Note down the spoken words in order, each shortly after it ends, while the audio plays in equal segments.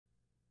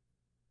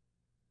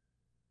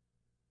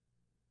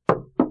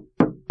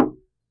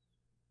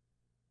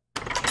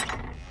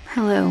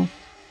Hello.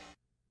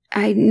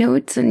 I know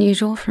it's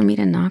unusual for me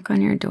to knock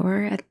on your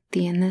door at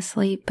the end this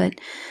late, but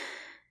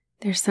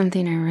there's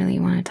something I really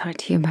want to talk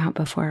to you about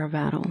before our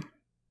battle.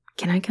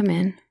 Can I come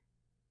in?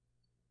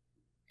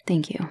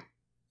 Thank you.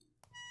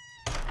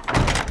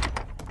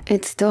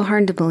 It's still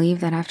hard to believe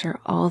that after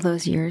all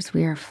those years,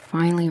 we are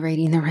finally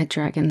raiding the Red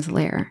Dragon's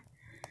lair.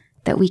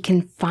 That we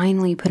can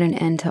finally put an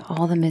end to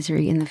all the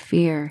misery and the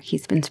fear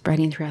he's been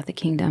spreading throughout the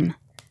kingdom.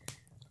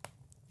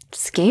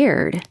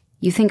 Scared?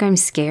 You think I'm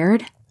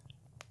scared?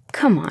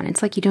 Come on,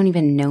 it's like you don't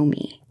even know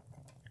me.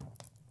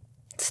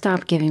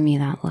 Stop giving me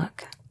that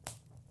look.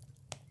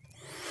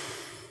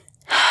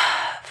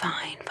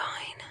 Fine.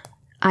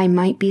 I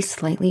might be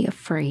slightly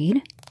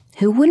afraid.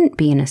 Who wouldn't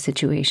be in a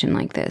situation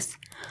like this?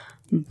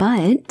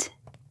 But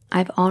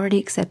I've already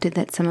accepted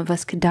that some of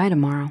us could die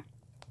tomorrow.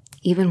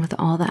 Even with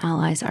all the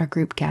allies our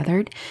group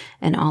gathered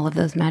and all of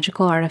those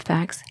magical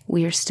artifacts,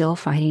 we are still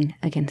fighting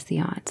against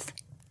the odds.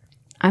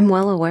 I'm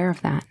well aware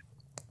of that.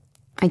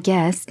 I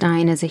guess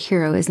dying as a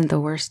hero isn't the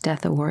worst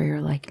death a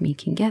warrior like me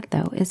can get,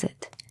 though, is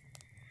it?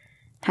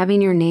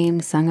 Having your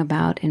name sung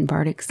about in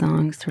bardic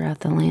songs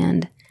throughout the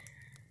land.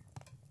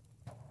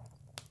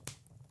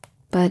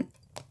 But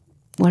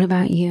what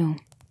about you?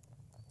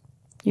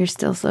 You're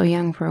still so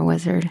young for a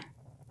wizard,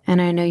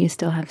 and I know you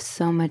still have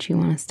so much you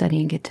want to study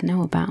and get to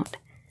know about.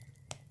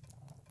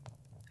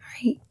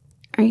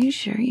 Are you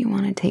sure you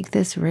want to take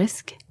this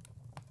risk?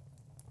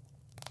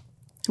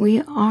 We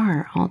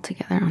are all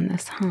together on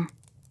this, huh?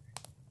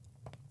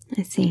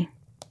 I see.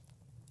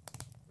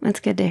 It's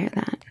good to hear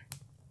that.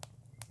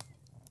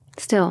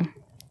 Still,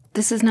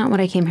 this is not what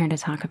I came here to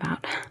talk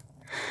about.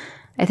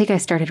 I think I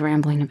started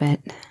rambling a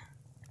bit.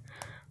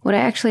 What I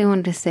actually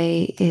wanted to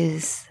say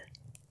is,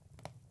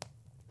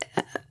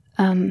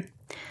 I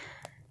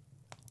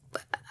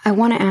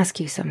want to ask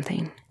you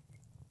something.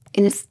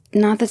 And it's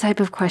not the type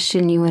of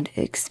question you would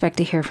expect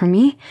to hear from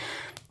me,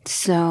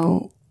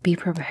 so be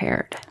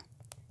prepared.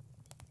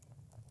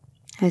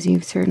 As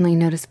you've certainly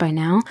noticed by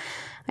now,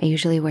 I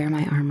usually wear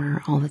my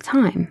armor all the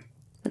time.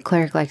 The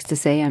cleric likes to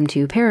say I'm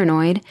too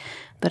paranoid,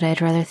 but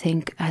I'd rather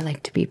think I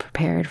like to be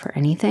prepared for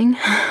anything.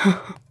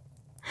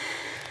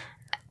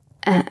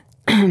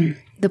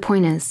 The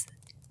point is,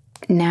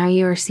 now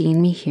you are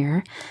seeing me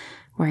here,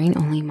 wearing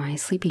only my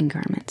sleeping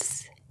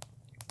garments.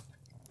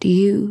 Do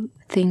you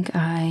think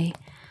I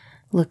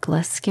look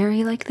less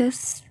scary like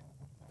this?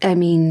 I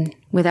mean,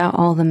 without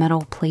all the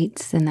metal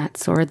plates and that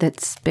sword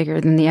that's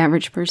bigger than the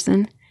average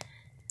person?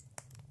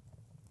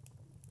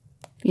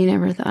 You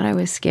never thought I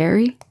was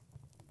scary?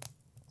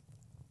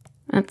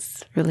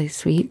 That's really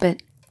sweet,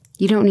 but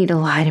you don't need to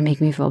lie to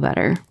make me feel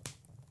better.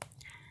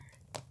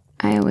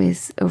 I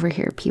always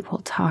overhear people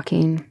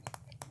talking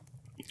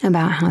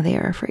about how they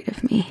are afraid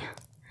of me.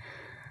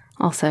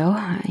 Also,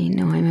 I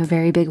know I'm a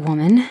very big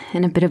woman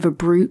and a bit of a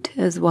brute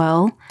as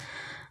well.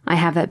 I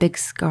have that big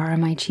scar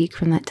on my cheek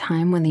from that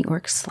time when the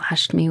orc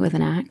slashed me with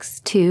an axe,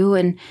 too,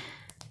 and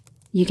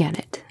you get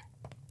it.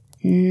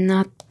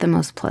 Not the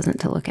most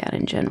pleasant to look at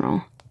in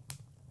general.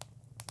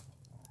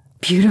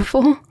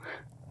 Beautiful?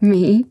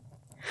 Me?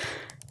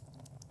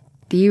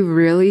 Do you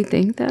really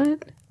think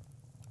that?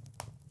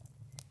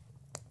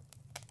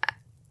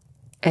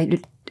 I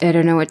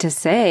don't know what to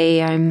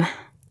say.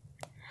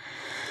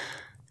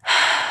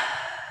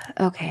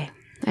 Okay,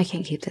 I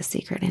can't keep this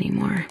secret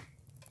anymore.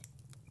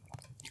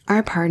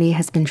 Our party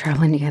has been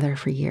traveling together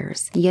for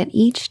years, yet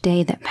each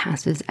day that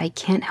passes, I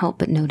can't help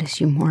but notice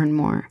you more and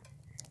more.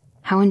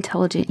 How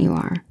intelligent you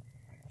are.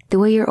 The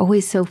way you're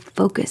always so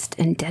focused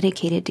and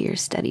dedicated to your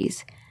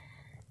studies.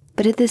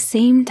 But at the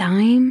same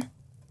time,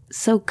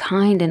 so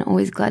kind and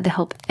always glad to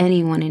help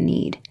anyone in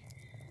need.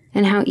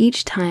 And how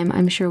each time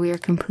I'm sure we are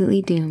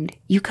completely doomed,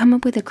 you come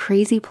up with a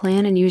crazy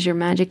plan and use your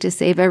magic to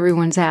save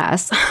everyone's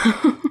ass.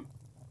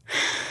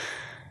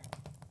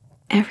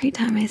 Every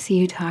time I see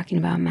you talking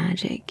about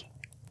magic,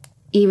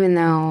 even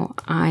though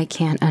I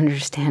can't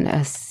understand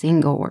a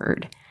single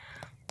word,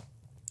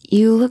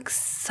 you look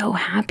so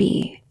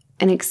happy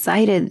and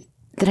excited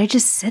that I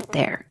just sit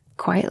there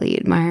quietly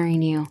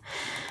admiring you.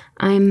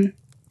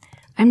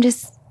 I'm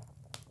just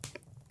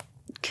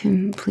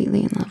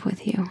completely in love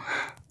with you.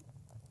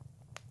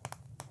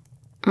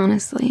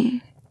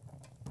 Honestly,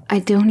 I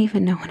don't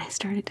even know when I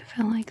started to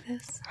feel like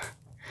this.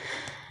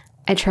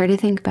 I try to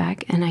think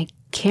back, and I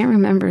can't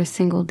remember a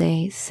single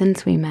day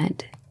since we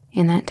met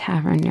in that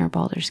tavern near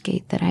Baldur's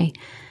Gate that I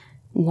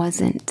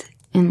wasn't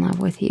in love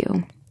with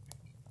you.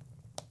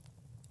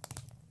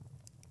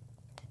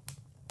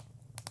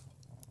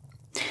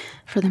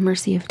 For the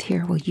mercy of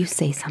Tyr, will you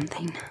say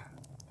something?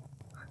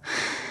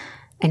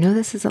 I know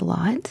this is a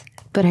lot,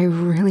 but I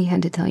really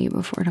had to tell you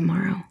before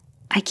tomorrow.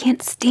 I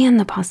can't stand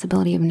the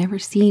possibility of never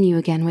seeing you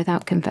again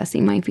without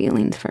confessing my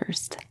feelings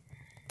first.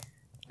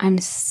 I'm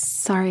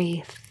sorry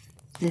if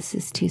this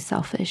is too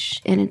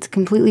selfish, and it's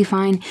completely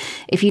fine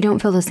if you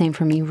don't feel the same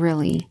for me,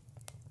 really.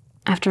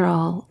 After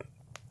all,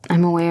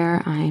 I'm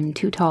aware I'm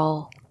too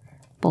tall,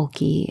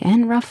 bulky,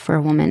 and rough for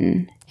a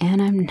woman,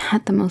 and I'm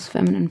not the most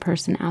feminine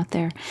person out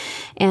there.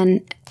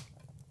 And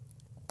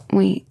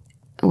wait,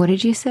 what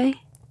did you say?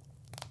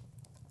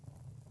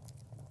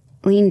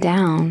 lean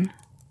down.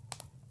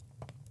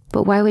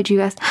 But why would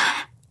you ask?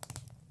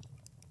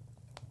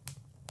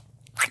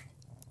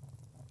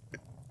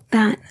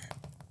 That...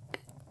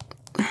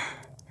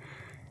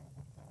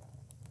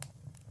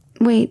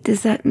 Wait,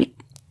 does that mean...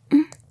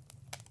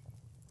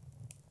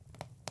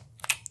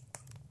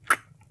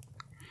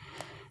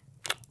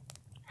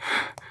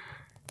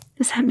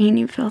 Does that mean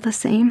you feel the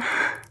same?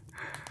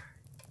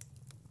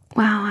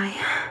 Wow,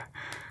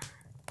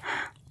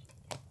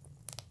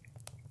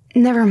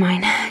 Never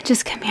mind,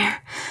 just come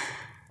here.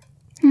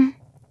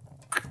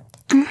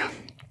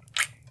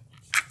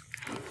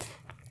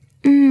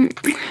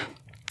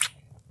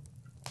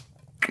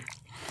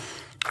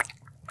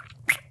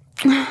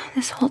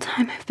 This whole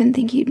time I've been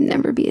thinking you'd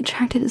never be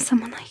attracted to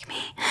someone like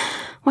me.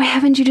 Why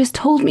haven't you just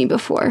told me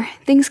before?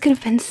 Things could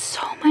have been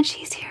so much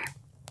easier.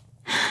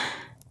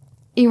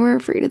 You were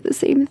afraid of the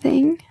same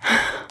thing.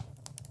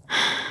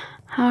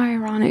 How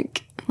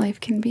ironic life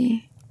can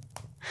be.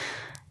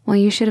 Well,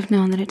 you should have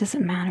known that it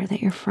doesn't matter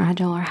that you're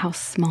fragile or how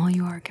small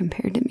you are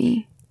compared to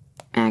me.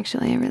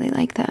 Actually, I really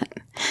like that.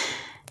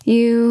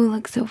 You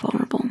look so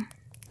vulnerable,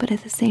 but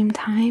at the same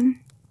time,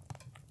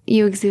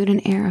 you exude an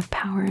air of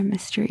power and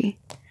mystery.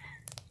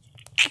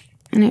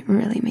 And it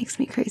really makes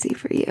me crazy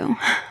for you.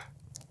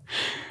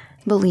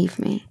 Believe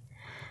me,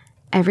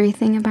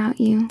 everything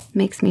about you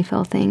makes me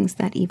feel things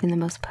that even the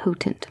most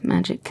potent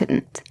magic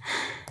couldn't.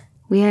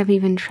 We have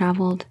even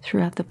traveled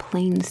throughout the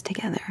planes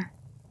together.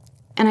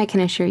 And I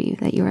can assure you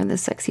that you are the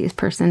sexiest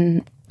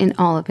person in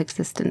all of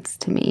existence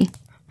to me.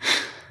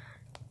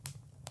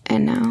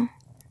 And now,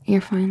 you're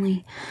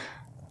finally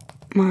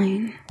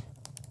mine.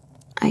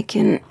 I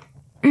can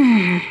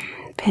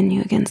pin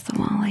you against the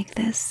wall like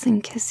this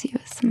and kiss you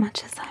as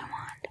much as I want.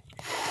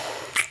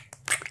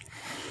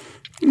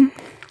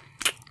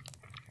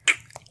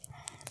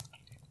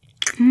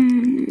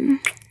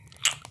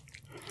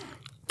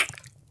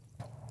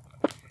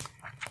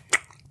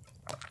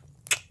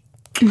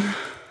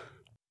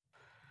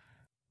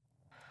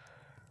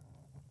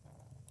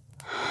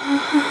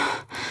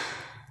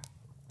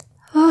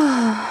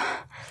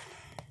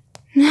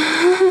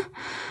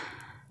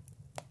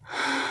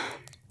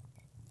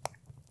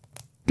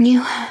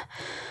 You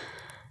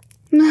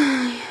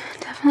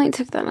definitely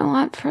took that a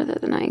lot further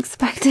than I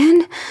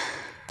expected.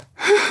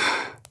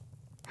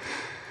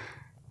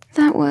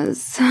 That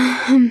was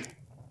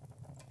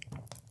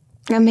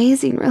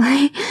amazing,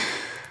 really.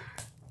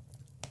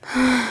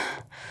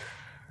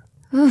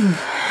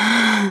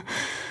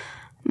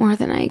 More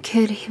than I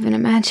could even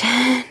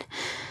imagine.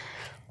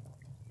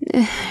 Are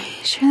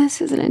you sure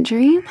this isn't a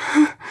dream?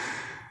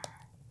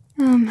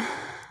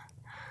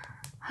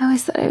 I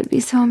always thought I would be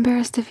so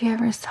embarrassed if you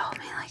ever saw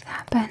me like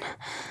that, but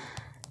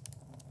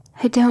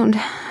I don't.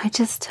 I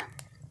feel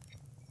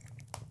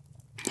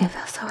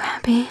so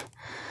happy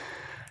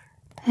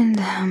and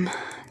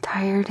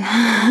tired.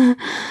 Come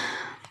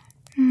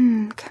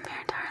here,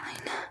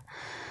 darling.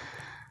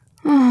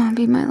 Oh,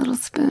 be my little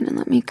spoon and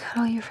let me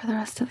cuddle you for the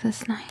rest of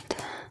this night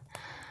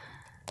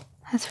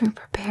as we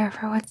prepare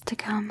for what's to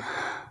come.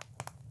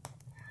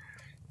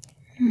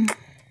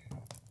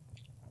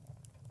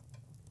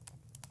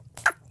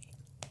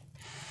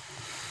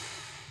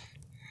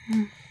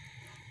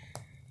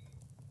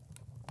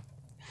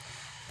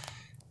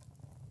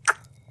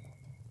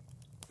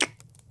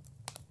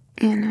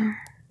 You know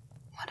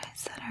what I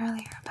said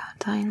earlier about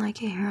dying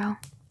like a hero?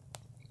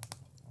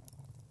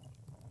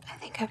 I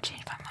think I've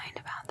changed my mind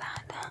about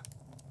that.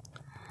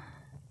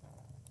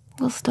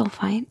 We'll still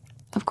fight.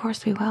 Of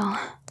course we will.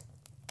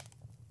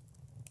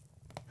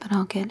 But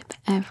I'll give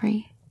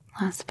every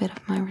last bit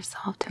of my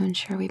resolve to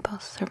ensure we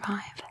both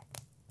survive.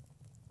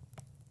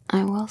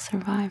 I will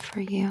survive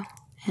for you,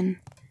 and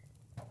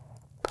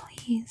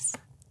please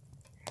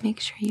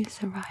make sure you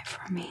survive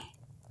for me.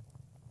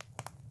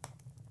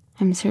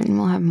 I'm certain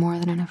we'll have more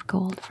than enough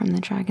gold from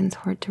the Dragon's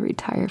Hoard to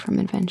retire from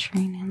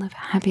adventuring and live a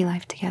happy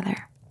life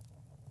together.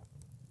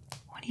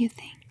 What do you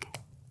think?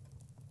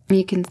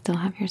 You can still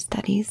have your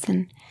studies,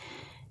 and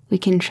we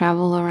can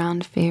travel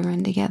around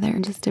Faerun together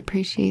and just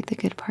appreciate the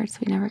good parts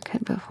we never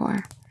could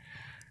before.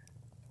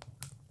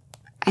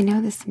 I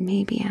know this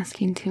may be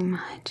asking too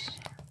much,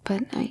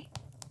 but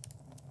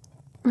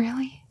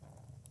really?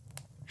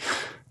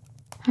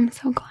 I'm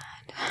so glad.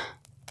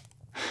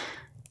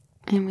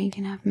 And we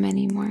can have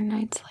many more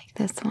nights like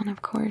this one,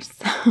 of course.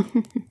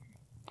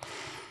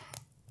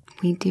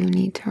 We do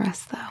need to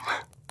rest, though.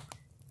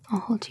 I'll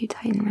hold you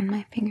tight and run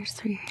my fingers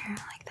through your hair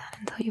like that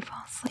until you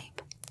fall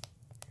asleep.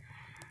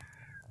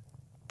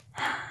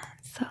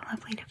 It's so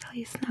lovely to feel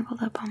you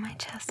snuggled up on my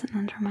chest and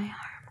under my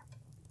arm.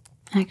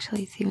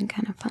 Actually, it's even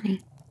kind of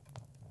funny,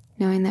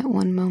 knowing that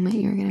one moment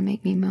you're going to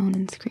make me moan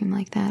and scream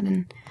like that,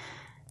 and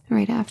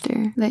right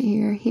after that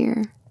you're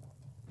here,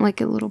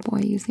 like a little boy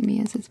using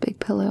me as his big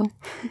pillow.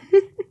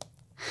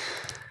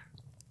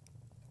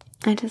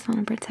 I just want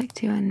to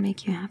protect you and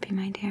make you happy,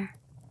 my dear.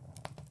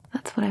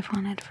 That's what I've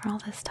wanted for all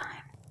this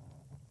time.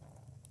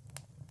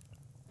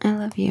 I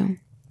love you,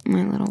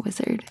 my little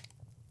wizard.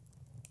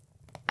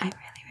 I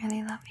really,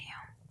 really love you.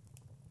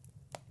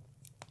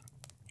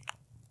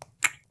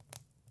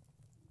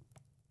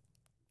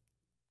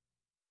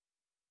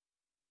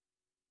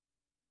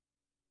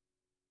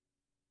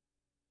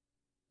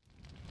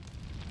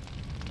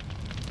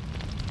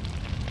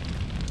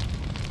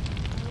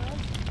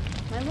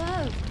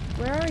 My love,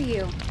 where are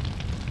you?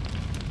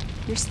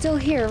 You're still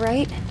here,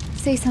 right?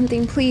 Say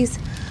something, please.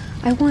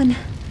 I won.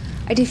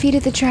 I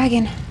defeated the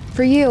dragon.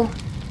 For you.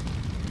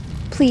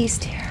 Please,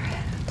 dear.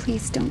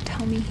 Please don't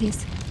tell me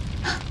he's...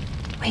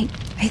 Wait,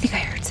 I think I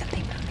heard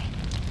something moving.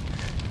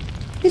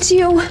 It's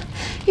you.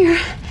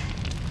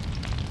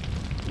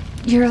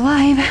 You're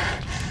alive.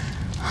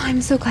 Oh,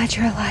 I'm so glad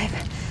you're alive.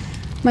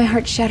 My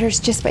heart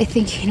shatters just by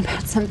thinking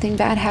about something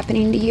bad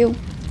happening to you.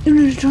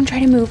 No, don't try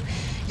to move.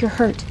 You're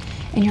hurt,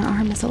 and your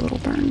arm is a little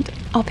burned.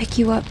 I'll pick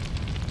you up.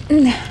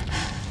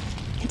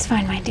 It's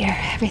fine, my dear.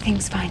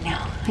 Everything's fine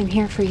now. I'm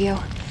here for you.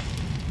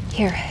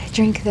 Here,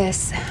 drink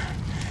this.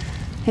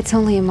 It's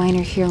only a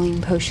minor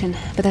healing potion,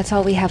 but that's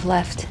all we have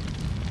left.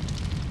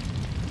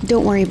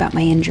 Don't worry about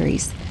my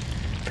injuries.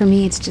 For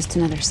me, it's just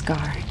another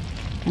scar,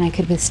 and I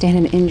could withstand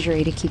an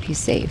injury to keep you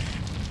safe.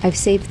 I've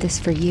saved this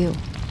for you.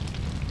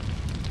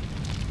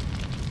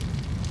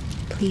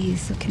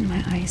 Please look in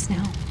my eyes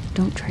now.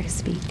 Don't try to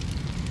speak.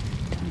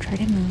 Don't try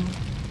to move.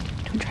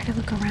 Don't try to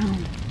look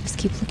around. Just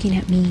keep looking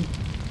at me.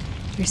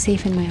 You're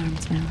safe in my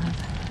arms, my love.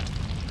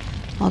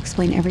 I'll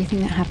explain everything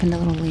that happened a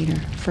little later.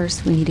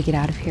 First, we need to get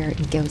out of here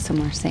and go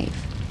somewhere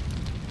safe.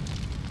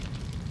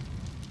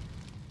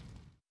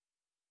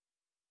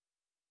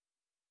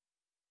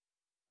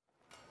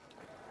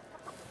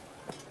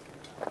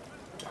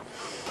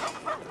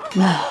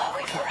 Oh,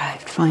 we've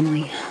arrived,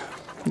 finally.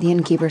 The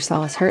innkeeper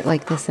saw us hurt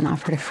like this and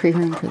offered a free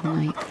room for the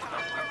night.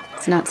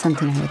 It's not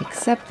something I would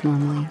accept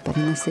normally, but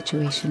in this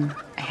situation,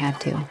 I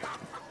had to.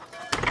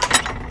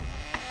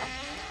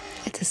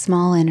 It's a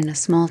small inn in a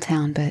small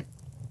town, but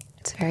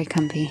it's very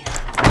comfy.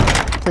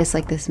 A place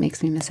like this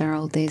makes me miss our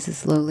old days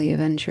as lowly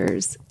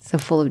adventurers, so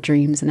full of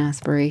dreams and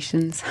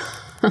aspirations.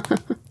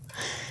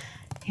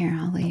 Here,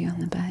 I'll lay you on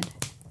the bed.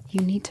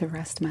 You need to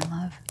rest, my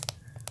love.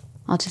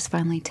 I'll just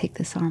finally take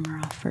this armor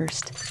off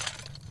first.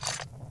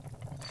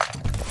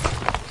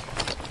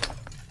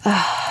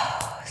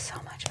 Oh, so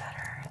much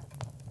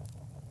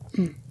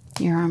better.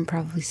 Your arm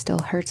probably still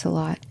hurts a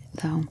lot,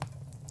 though.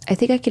 I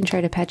think I can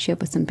try to patch you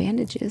up with some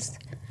bandages.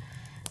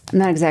 I'm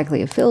not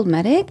exactly a field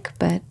medic,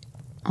 but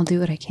I'll do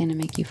what I can to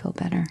make you feel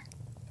better.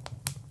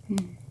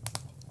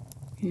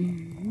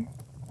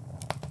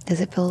 Does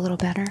it feel a little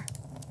better?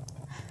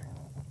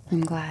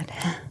 I'm glad.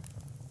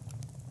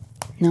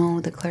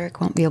 No, the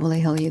cleric won't be able to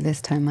heal you this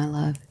time, my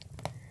love.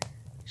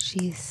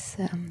 She's,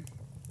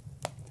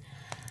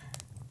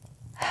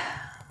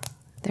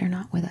 they're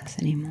not with us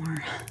anymore.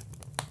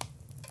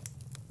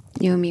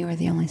 You and me were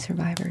the only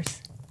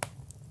survivors.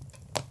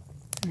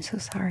 I'm so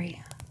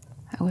sorry.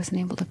 I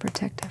wasn't able to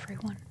protect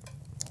everyone.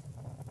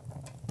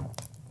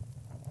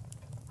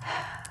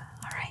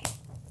 All right.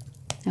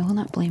 I will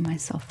not blame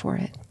myself for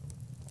it.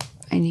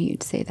 I knew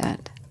you'd say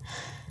that.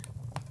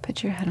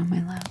 Put your head on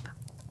my lap.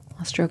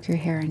 I'll stroke your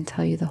hair and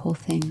tell you the whole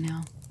thing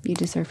now. You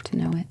deserve to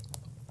know it.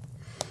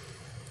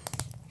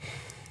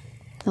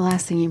 The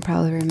last thing you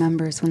probably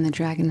remember is when the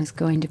dragon was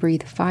going to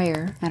breathe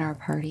fire at our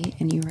party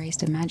and you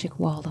raised a magic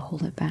wall to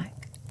hold it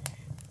back.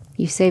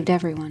 You saved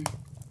everyone.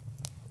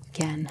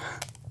 Again.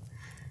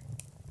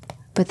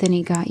 But then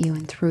he got you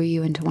and threw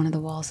you into one of the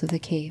walls of the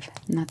cave,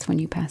 and that's when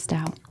you passed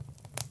out.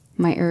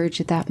 My urge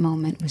at that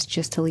moment was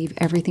just to leave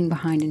everything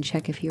behind and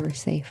check if you were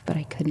safe, but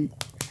I couldn't.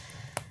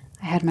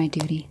 I had my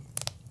duty.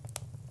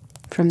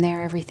 From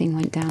there, everything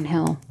went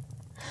downhill.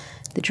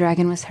 The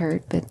dragon was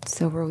hurt, but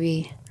so were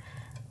we.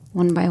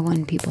 One by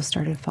one, people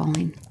started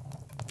falling.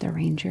 The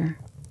ranger,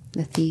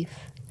 the thief,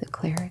 the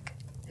cleric,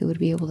 who would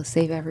be able to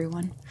save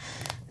everyone,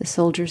 the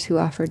soldiers who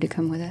offered to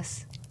come with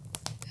us.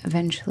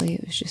 Eventually,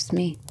 it was just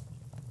me.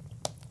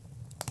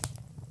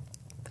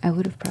 I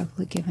would have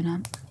probably given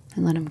up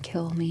and let him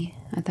kill me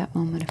at that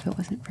moment if it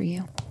wasn't for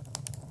you,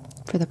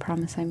 for the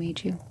promise I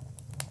made you.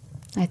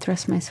 I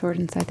thrust my sword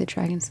inside the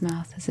dragon's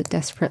mouth as a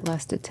desperate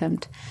last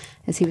attempt,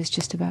 as he was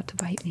just about to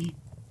bite me.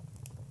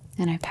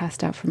 And I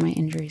passed out from my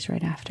injuries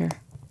right after.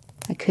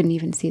 I couldn't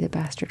even see the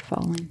bastard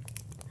falling.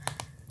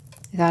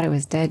 I thought I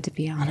was dead, to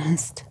be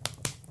honest.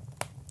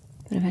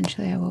 But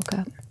eventually I woke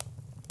up,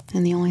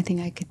 and the only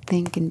thing I could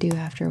think and do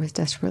after was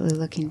desperately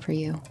looking for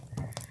you.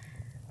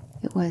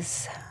 It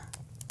was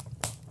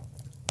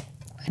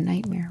a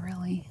nightmare,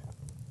 really.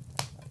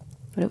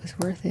 But it was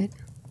worth it,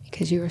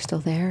 because you were still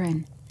there,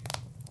 and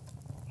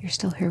you're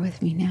still here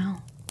with me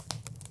now.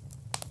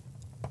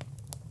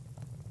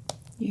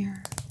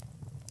 You're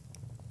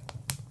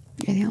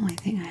the only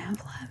thing I have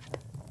left.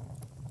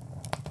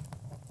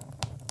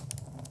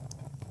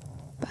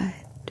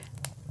 But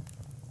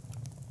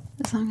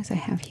as long as I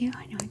have you,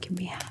 I know I can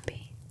be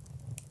happy.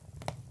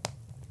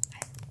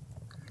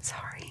 I'm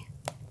sorry.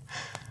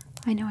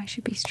 I know I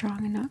should be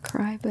strong and not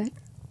cry, but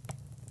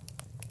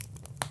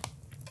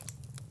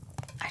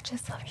I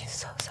just love you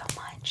so, so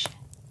much.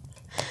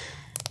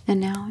 And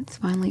now it's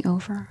finally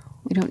over.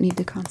 We don't need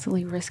to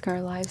constantly risk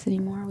our lives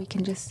anymore. We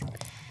can just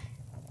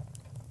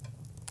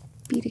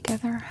be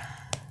together.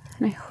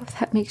 And I hope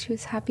that makes you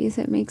as happy as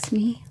it makes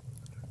me.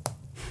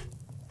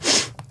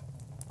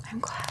 I'm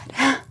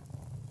glad.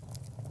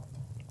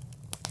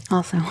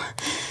 Also,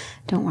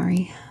 don't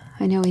worry.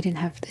 I know we didn't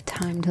have the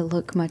time to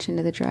look much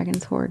into the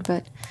dragon's hoard,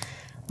 but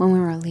when we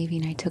were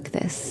leaving, I took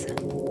this.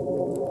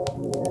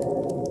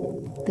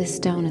 This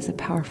stone is a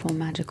powerful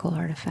magical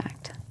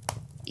artifact.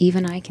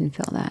 Even I can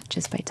feel that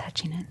just by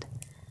touching it.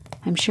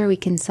 I'm sure we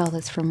can sell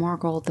this for more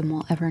gold than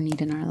we'll ever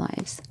need in our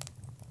lives.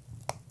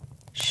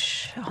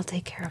 Shh, I'll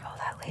take care of all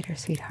that later,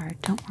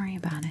 sweetheart. Don't worry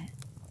about it.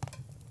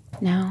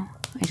 Now,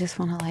 I just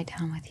want to lie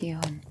down with you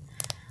and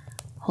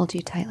hold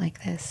you tight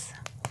like this.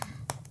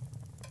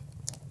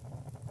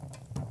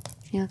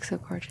 You look so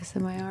gorgeous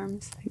in my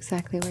arms,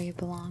 exactly where you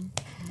belong.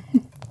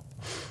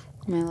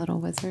 My little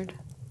wizard.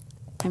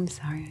 I'm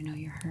sorry, I know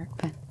you're hurt,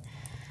 but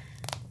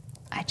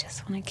I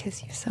just want to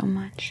kiss you so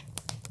much.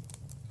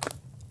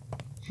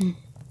 Mm.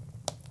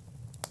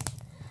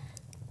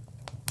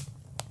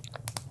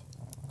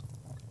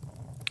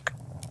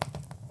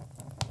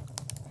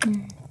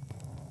 Mm.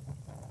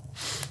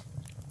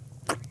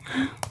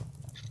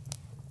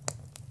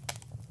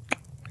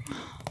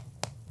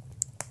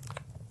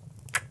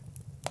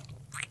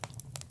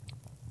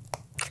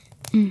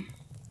 Mm.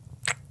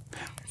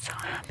 I'm so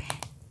happy.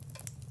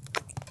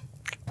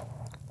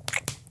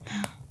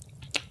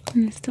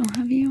 And I still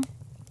have you.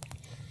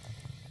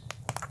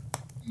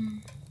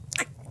 Mm.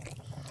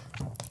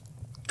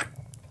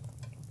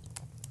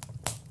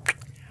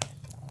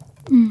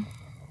 Mm.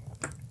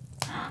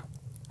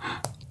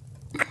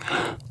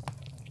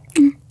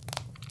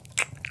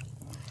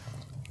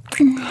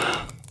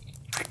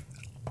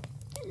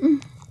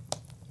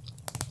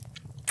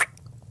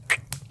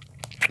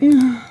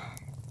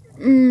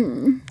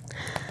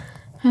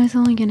 I was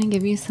only gonna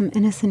give you some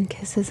innocent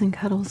kisses and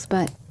cuddles,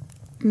 but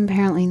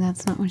apparently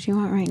that's not what you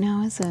want right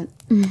now, is it?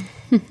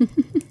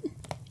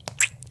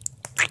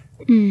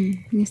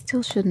 You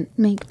still shouldn't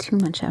make too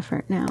much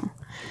effort now.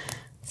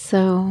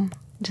 So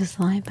just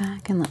lie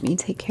back and let me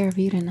take care of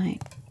you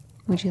tonight.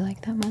 Would you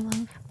like that, my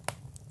love?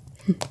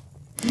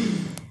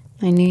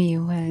 I knew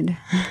you would.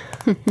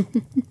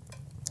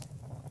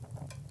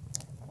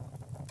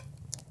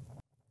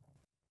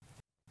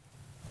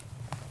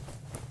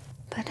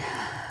 But,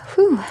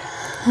 whew.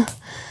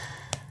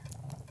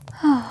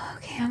 Oh,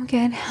 okay, I'm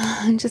good.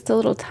 I'm just a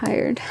little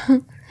tired.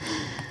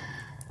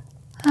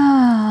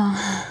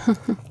 Oh,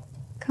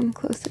 come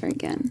closer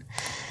again.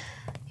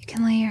 You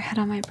can lay your head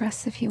on my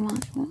breast if you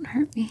want. It won't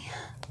hurt me.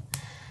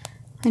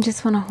 I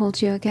just want to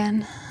hold you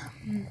again.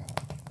 Mm.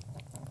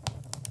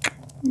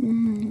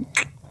 Mm.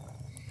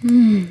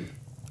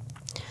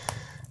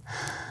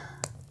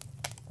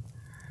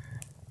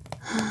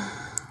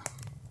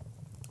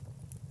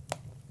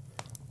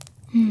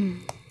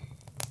 Mm.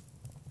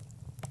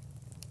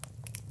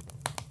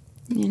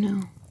 You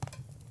know,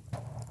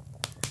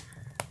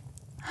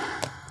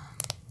 I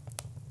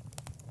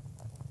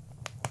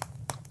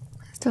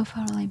still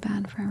feel really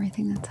bad for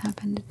everything that's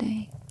happened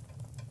today.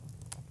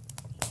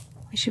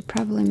 We should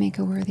probably make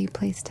a worthy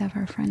place to have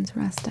our friends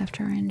rest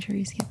after our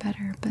injuries get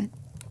better, but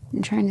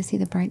I'm trying to see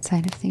the bright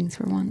side of things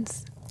for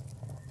once.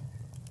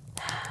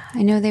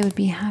 I know they would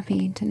be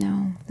happy to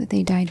know that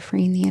they died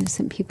freeing the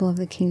innocent people of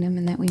the kingdom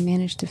and that we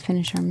managed to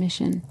finish our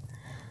mission.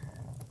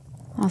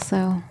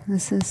 Also,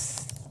 this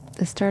is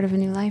the start of a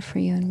new life for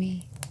you and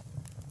me.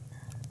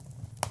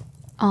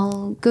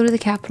 I'll go to the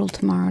capital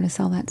tomorrow to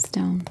sell that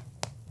stone.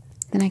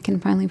 Then I can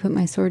finally put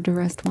my sword to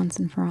rest once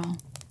and for all,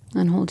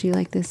 and hold you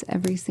like this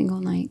every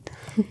single night.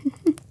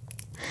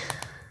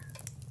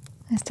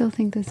 I still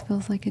think this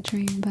feels like a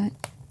dream, but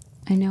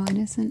I know it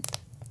isn't.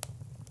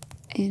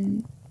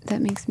 And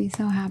that makes me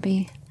so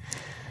happy.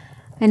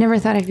 I never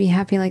thought I'd be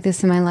happy like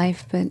this in my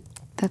life, but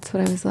that's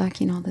what I was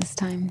lacking all this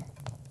time.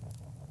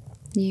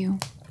 You.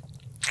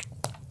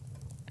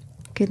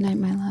 Good night,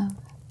 my love.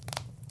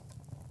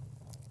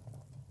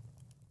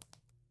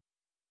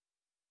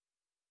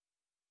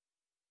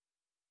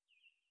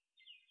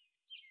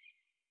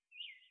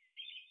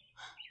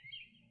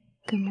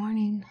 Good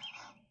morning.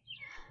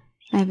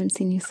 I haven't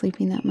seen you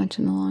sleeping that much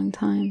in a long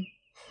time.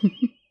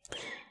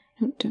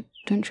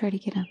 Don't try to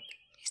get up.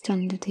 You still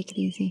need to take it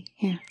easy.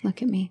 Here,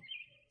 look at me.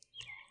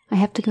 I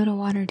have to go to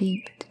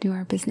Waterdeep to do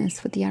our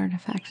business with the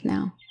artifact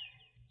now.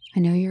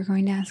 I know you're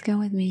going to ask go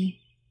with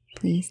me.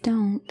 Please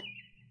don't.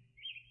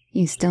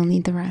 You still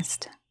need the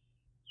rest.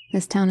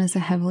 This town is a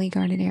heavily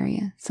guarded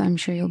area, so I'm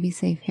sure you'll be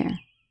safe here.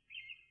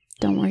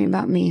 Don't worry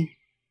about me.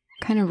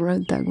 What kind of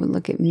road thug would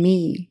look at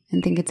me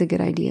and think it's a good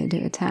idea to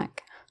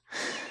attack?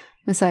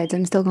 Besides,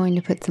 I'm still going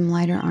to put some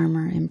lighter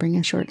armor and bring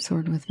a short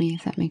sword with me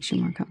if that makes you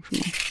more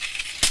comfortable.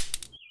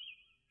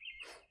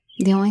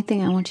 The only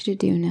thing I want you to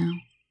do now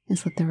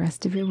is let the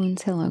rest of your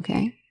wounds heal,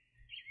 okay?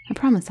 I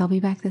promise I'll be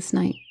back this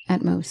night,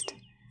 at most.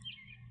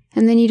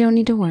 And then you don't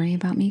need to worry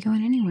about me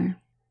going anywhere.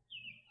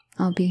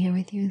 I'll be here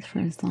with you for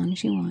as long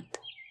as you want.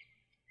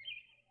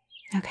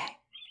 Okay.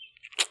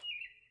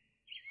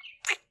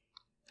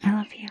 I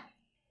love you.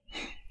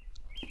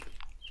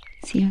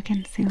 See you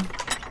again soon.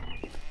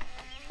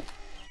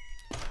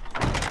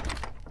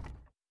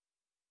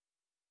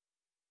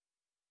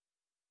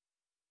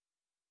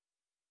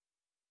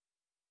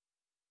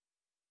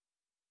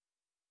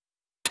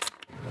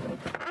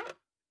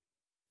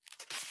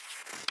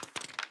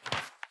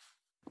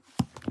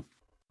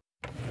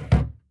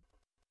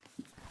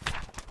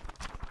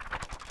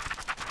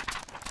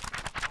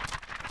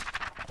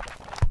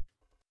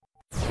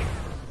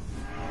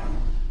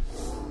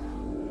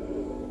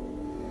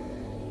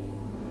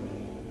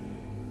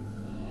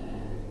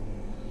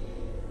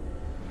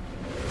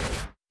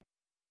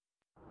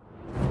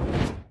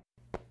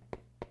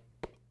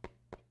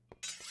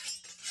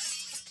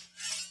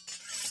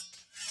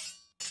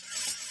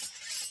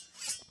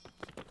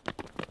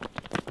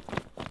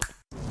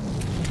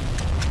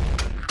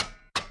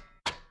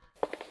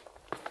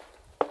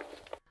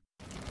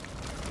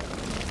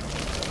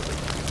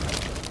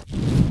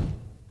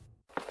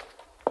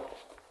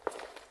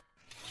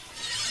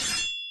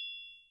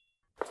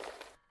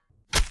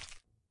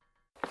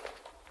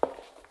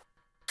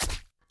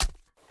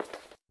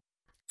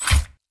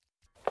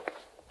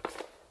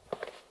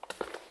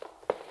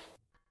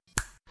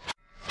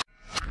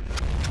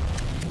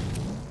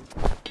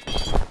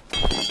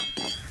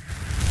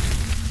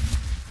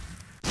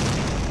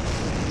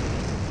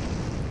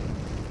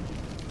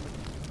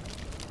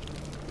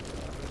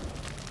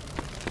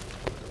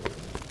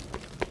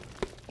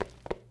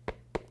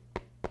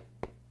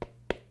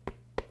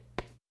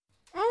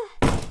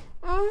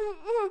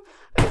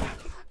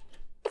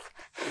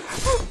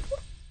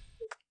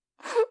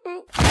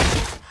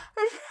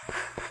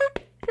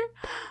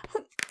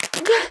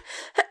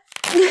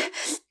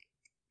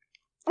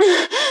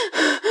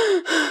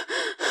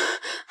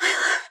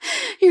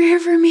 here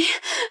for me.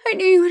 I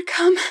knew you would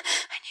come. I knew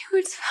you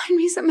would find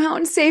me somehow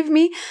and save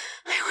me.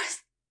 I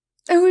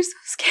was so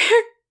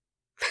scared.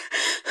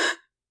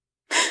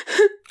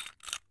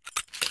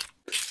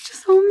 Please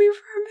just hold me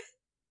for a minute.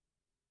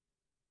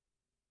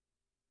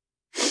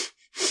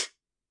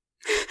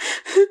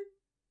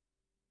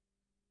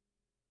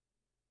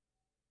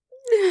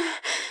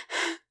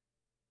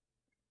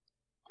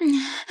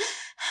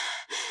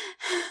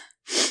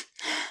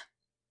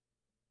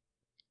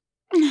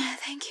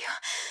 Thank you.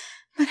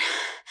 But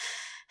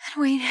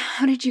wait,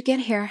 how did you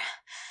get here?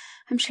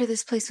 I'm sure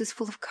this place was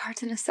full of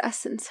guards and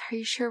assassins. Are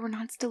you sure we're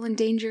not still in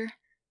danger?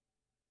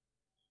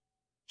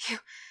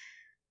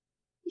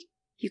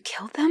 You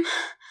killed them?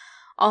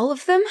 All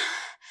of them?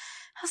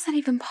 How's that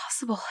even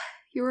possible?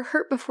 You were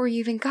hurt before you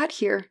even got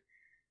here.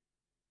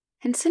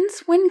 And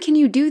since when can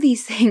you do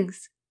these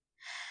things?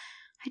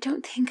 I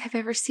don't think I've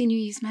ever seen you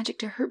use magic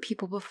to hurt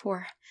people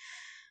before.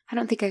 I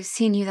don't think I've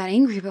seen you that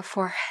angry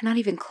before, not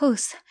even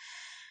close.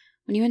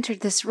 When you entered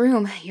this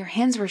room, your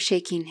hands were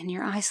shaking and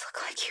your eyes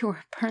looked like you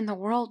were burning the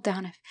world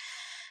down if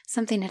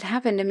something had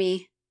happened to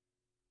me.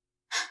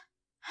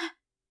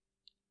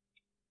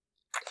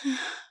 I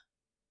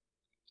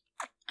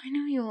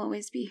know you'll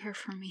always be here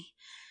for me.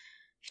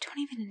 You don't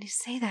even need to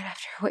say that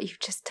after what you've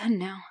just done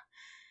now.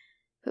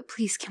 But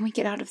please, can we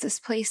get out of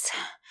this place?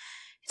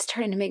 It's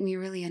starting to make me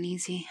really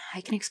uneasy. I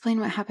can explain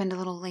what happened a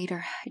little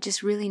later. I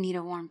just really need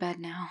a warm bed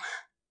now.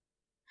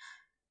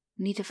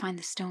 We need to find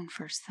the stone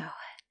first, though.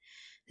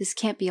 This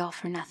can't be all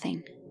for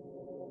nothing.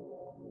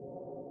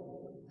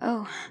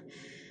 Oh,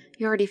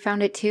 you already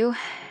found it too?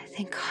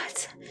 Thank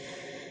God.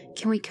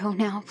 Can we go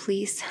now,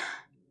 please?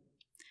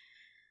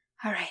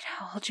 All right,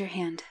 I'll hold your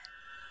hand.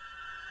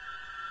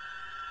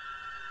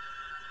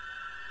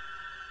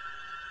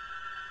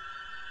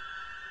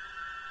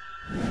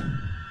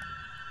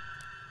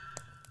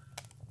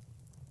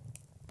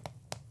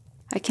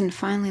 I can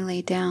finally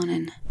lay down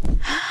and...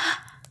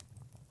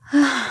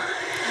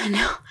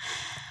 No,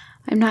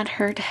 I'm not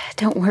hurt.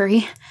 Don't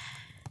worry.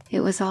 It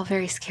was all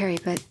very scary,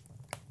 but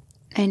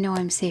I know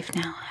I'm safe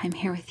now. I'm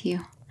here with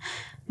you,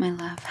 my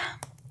love.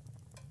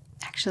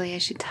 Actually, I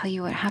should tell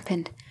you what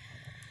happened.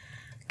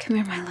 Come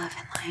here, my love,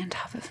 and lie on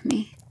top of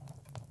me.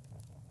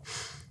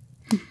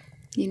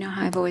 You know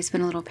how I've always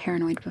been a little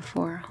paranoid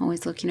before,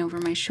 always looking over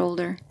my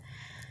shoulder,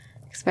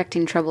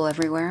 expecting trouble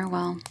everywhere.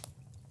 Well,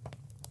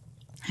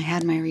 I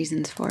had my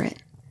reasons for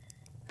it.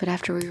 But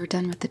after we were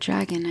done with the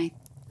dragon, I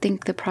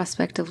think the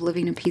prospect of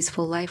living a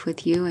peaceful life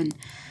with you and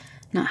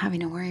not having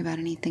to worry about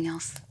anything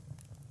else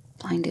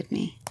blinded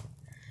me.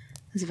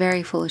 It was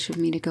very foolish of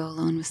me to go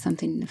alone with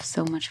something of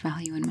so much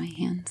value in my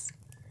hands.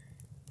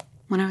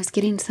 When I was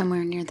getting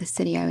somewhere near the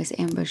city, I was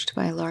ambushed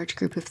by a large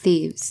group of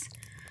thieves.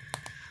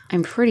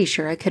 I'm pretty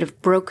sure I could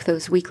have broke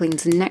those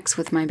weaklings' necks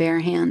with my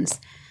bare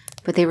hands,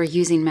 but they were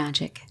using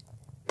magic.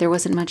 There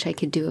wasn't much I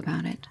could do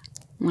about it.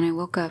 When I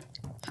woke up,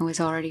 I was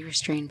already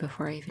restrained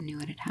before I even knew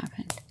what had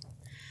happened.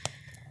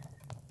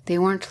 They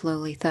weren't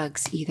lowly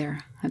thugs either.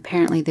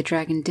 Apparently the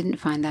dragon didn't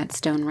find that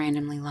stone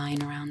randomly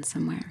lying around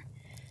somewhere.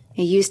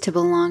 It used to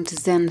belong to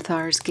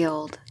Zenthar's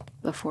guild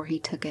before he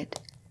took it,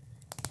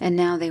 and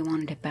now they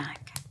wanted it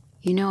back.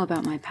 You know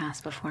about my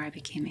past before I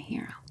became a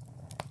hero.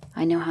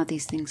 I know how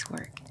these things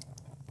work.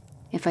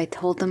 If I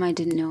told them I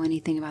didn't know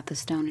anything about the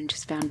stone and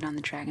just found it on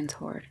the dragon's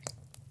hoard,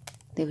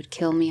 they would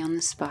kill me on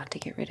the spot to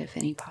get rid of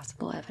any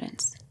possible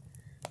evidence.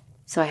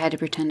 So I had to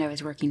pretend I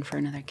was working for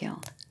another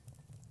guild.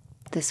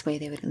 This way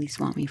they would at least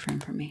want me for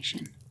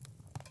information.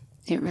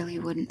 It really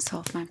wouldn't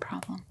solve my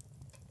problem,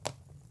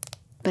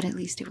 but at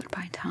least it would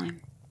buy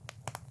time.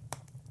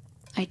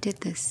 I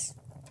did this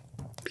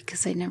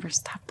because I never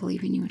stopped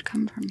believing you would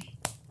come for me.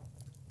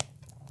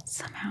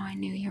 Somehow I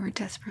knew you were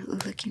desperately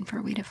looking for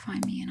a way to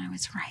find me, and I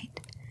was right.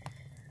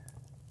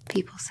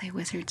 People say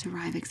wizards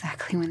arrive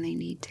exactly when they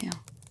need to.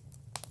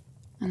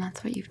 And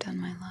that's what you've done,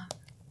 my love.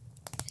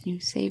 You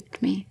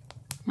saved me,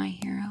 my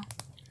hero.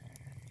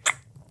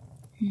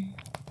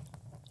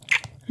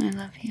 I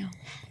love you.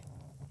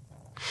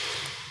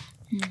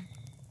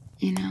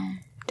 You know,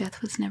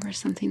 death was never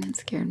something that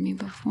scared me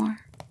before.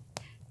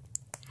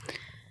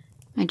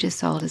 I just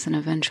saw it as an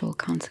eventual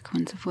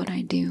consequence of what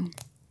I do.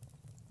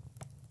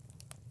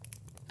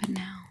 But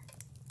now,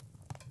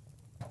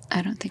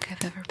 I don't think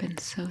I've ever been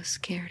so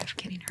scared of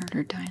getting hurt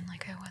or dying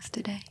like I was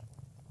today.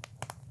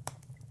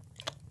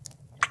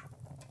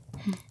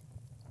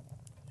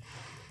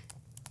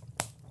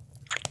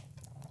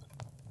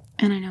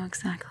 And I know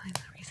exactly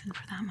the reason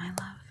for that, my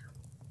love.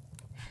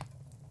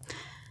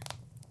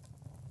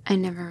 I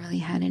never really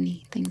had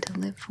anything to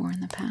live for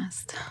in the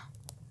past.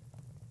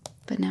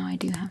 But now I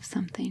do have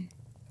something.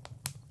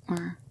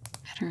 Or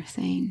better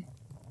saying,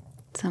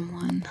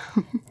 someone.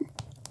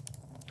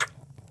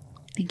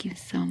 Thank you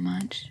so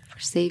much for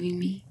saving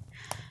me,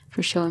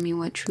 for showing me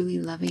what truly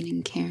loving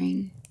and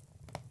caring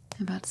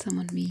about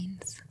someone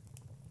means.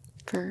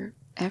 For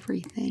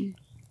everything.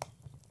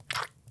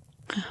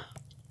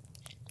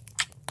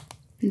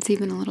 It's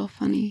even a little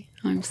funny.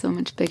 I'm so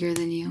much bigger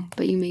than you,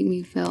 but you make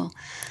me feel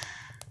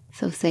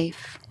So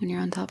safe when you're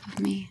on top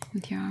of me,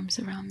 with your arms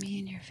around me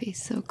and your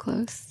face so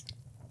close.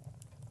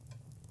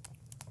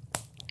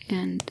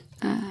 And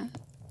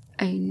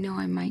I know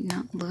I might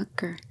not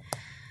look or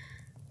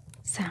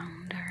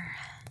sound or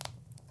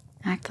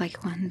act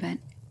like one, but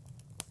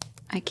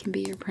I can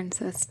be your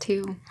princess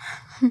too.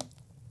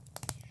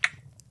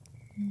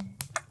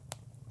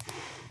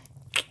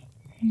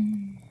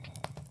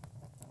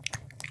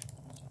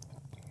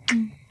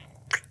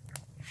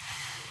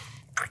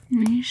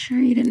 Are you sure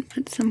you didn't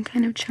put some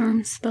kind of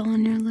charm spell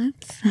on your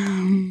lips?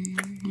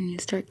 When you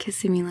start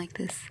kissing me like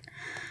this,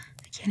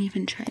 I can't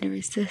even try to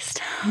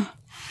resist.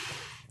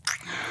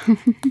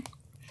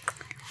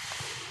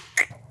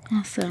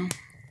 Also,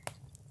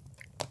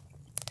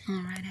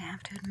 alright, I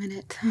have to admit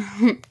it.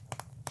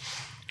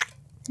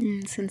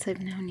 Since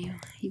I've known you,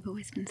 you've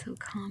always been so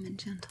calm and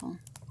gentle,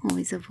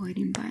 always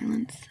avoiding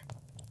violence.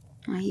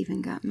 I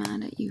even got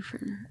mad at you for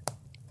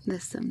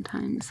this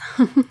sometimes.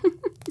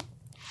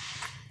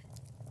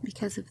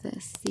 Because of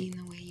this, seeing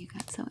the way you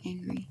got so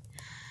angry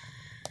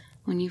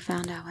when you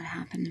found out what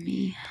happened to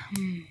me,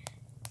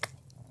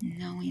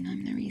 knowing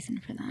I'm the reason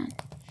for that,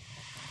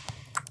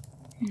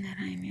 and that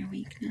I am your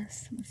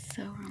weakness, was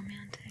so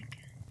romantic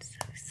and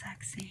so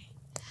sexy.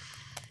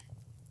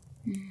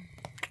 My hero.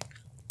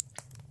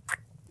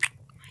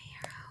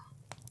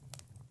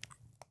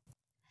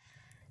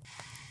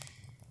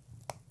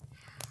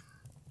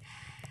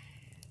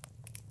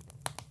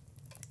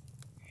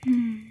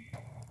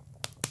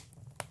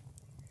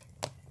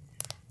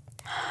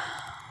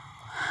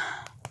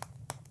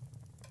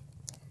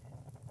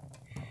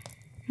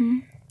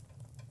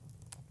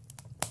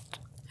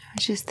 I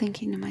was just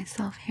thinking to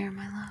myself here,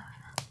 my love.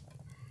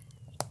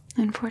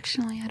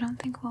 Unfortunately, I don't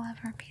think we'll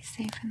ever be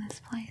safe in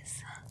this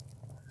place.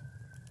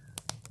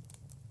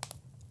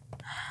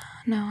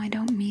 No, I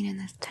don't mean in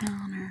this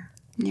town or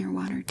near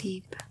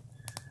Waterdeep.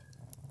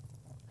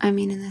 I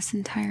mean in this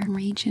entire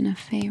region of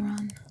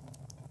Faerun.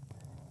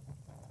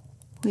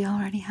 We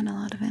already had a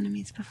lot of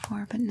enemies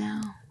before, but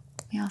now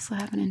we also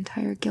have an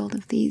entire guild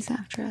of thieves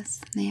after us,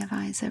 and they have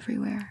eyes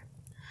everywhere.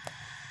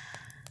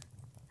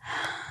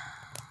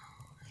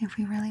 If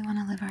we really want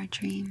to live our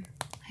dream,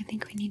 I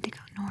think we need to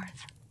go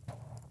north.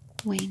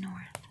 Way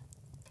north.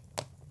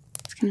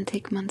 It's going to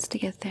take months to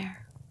get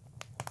there.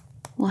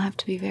 We'll have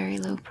to be very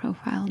low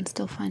profile and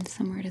still find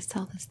somewhere to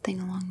sell this thing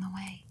along the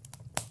way.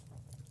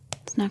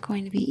 It's not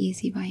going to be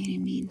easy by any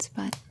means,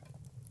 but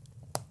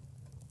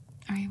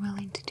are you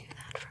willing to do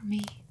that for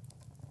me?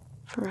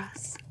 For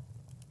us?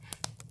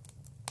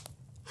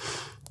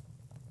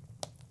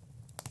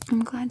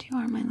 I'm glad you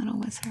are my little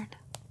wizard.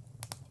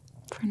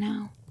 For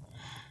now,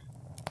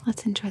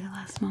 let's enjoy the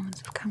last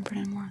moments of comfort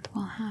and warmth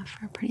we'll have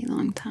for a pretty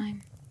long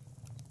time.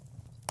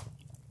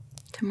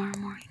 Tomorrow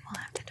morning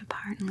we'll have to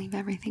depart and leave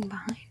everything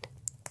behind.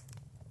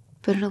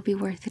 But it'll be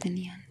worth it in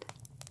the end.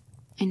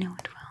 I know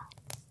it will.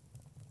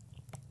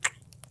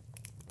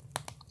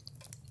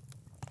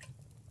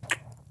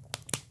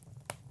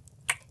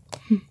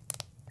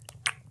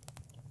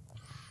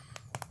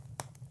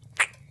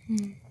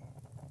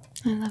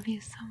 I love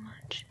you so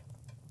much.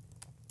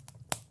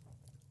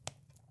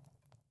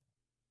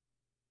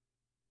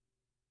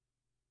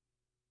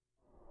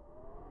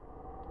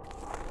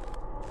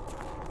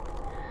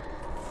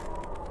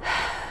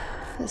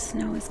 The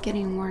snow is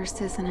getting worse,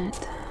 isn't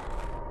it?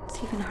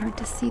 It's even hard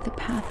to see the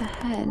path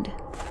ahead.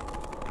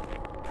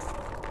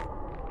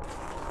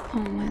 Oh,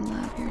 my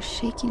love, you're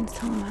shaking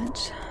so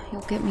much.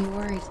 You'll get me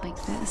worried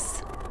like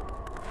this.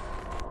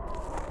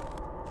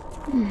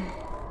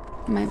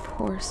 My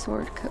poor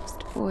Sword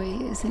Coast boy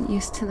isn't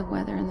used to the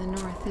weather in the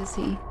north, is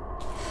he?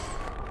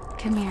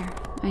 Come here.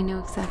 I know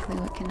exactly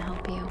what can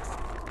help you.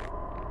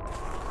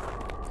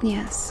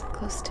 Yes,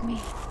 close to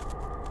me.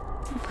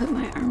 I'll put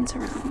my arms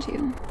around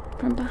you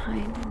from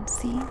behind and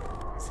see.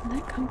 Isn't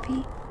that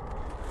comfy?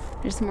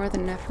 There's more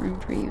than enough room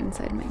for you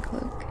inside my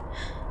cloak.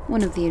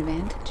 One of the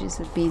advantages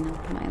of being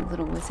my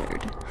little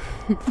wizard.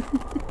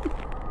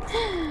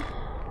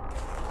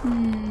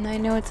 I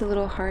know it's a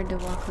little hard to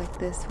walk like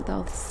this with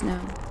all the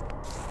snow,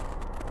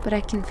 but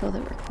I can feel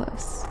that we're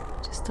close.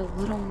 Just a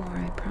little more,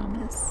 I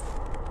promise.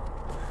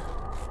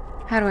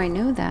 How do I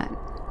know that?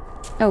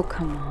 Oh,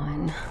 come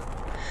on.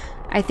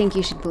 I think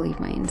you should believe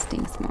my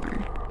instincts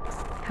more.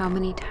 How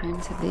many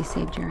times have they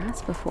saved your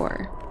ass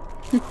before?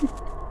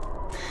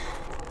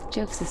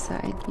 Jokes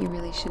aside, you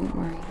really shouldn't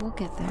worry. We'll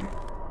get there.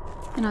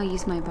 And I'll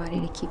use my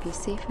body to keep you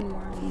safe and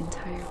warm the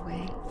entire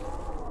way.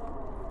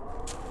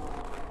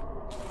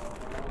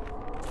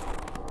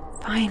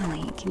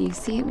 Finally, can you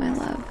see it, my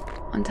love?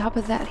 On top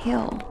of that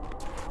hill.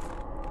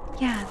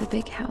 Yeah, the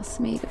big house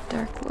made of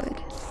dark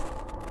wood.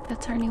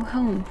 That's our new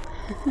home.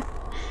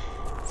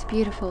 It's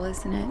beautiful,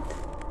 isn't it?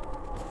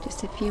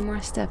 Just a few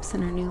more steps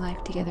and our new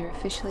life together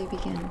officially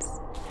begins.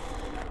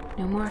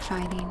 No more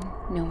fighting,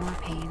 no more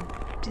pain,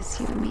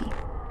 just you and me.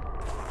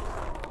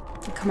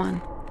 Come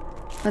on,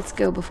 let's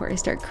go before I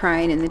start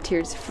crying and the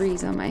tears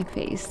freeze on my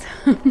face.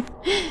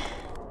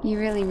 You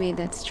really made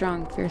that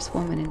strong, fierce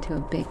woman into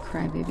a big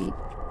crybaby.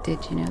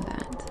 Did you know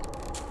that?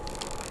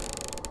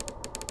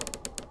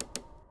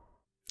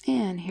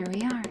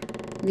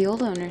 The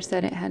old owner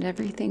said it had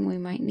everything we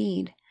might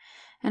need,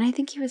 and I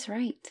think he was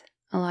right.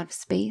 A lot of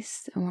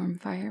space, a warm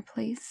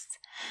fireplace,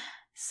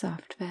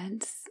 soft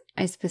beds.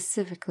 I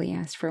specifically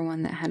asked for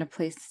one that had a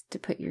place to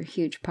put your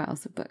huge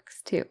piles of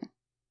books, too.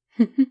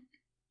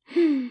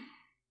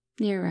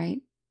 You're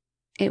right.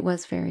 It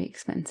was very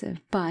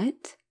expensive,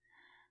 but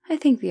I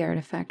think the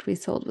artifact we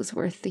sold was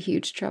worth the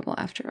huge trouble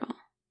after all.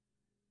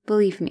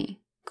 Believe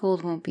me,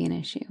 gold won't be an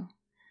issue.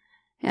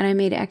 And I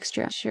made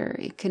extra sure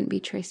it couldn't be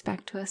traced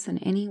back to us in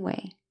any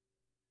way.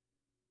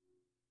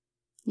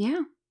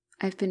 Yeah,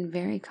 I've been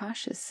very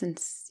cautious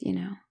since,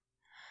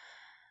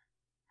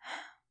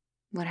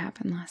 what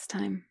happened last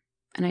time.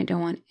 And I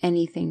don't want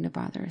anything to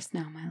bother us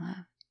now, my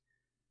love.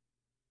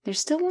 There's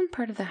still one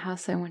part of the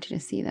house I want you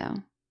to see,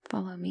 though.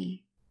 Follow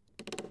me.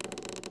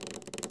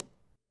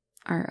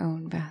 Our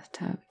own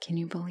bathtub. Can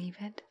you believe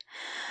it?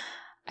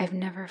 I've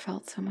never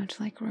felt so much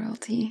like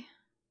royalty.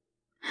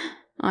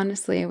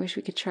 Honestly, I wish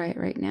we could try it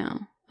right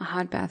now. A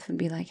hot bath would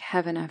be like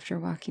heaven after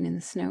walking in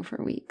the snow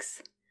for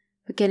weeks.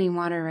 But getting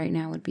water right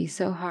now would be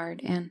so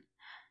hard and...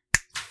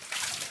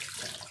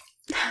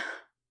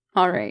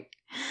 Alright.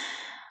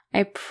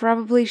 I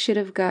probably should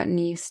have gotten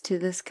used to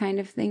this kind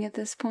of thing at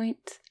this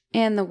point.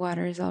 And the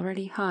water is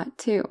already hot,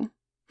 too.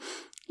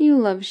 You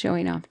love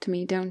showing off to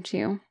me, don't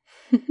you?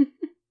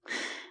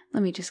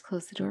 Let me just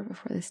close the door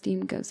before the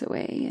steam goes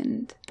away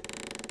and...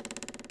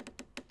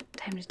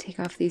 Time to take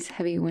off these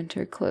heavy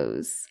winter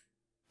clothes.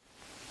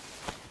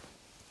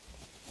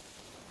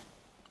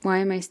 Why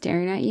am I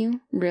staring at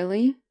you?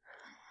 Really?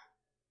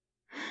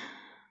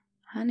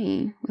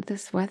 Honey, with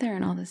this weather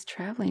and all this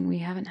traveling, we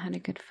haven't had a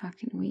good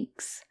fucking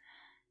weeks.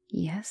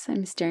 Yes,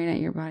 I'm staring at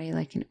your body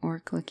like an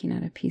orc looking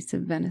at a piece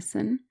of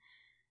venison.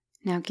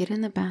 Now get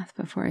in the bath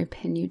before I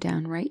pin you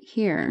down right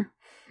here.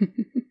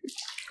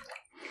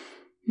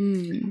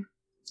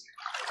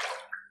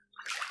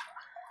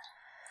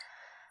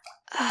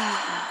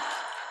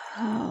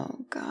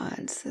 Oh,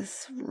 God,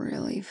 this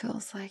really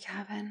feels like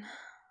heaven.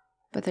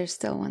 But there's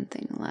still one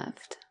thing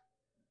left.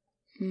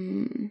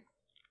 You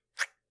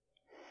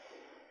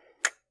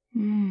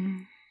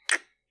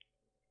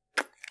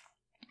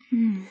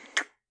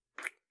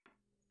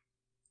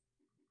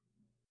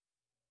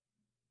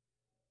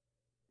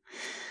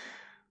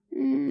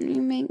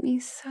make me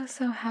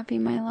so happy,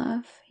 my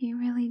love. You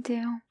really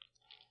do.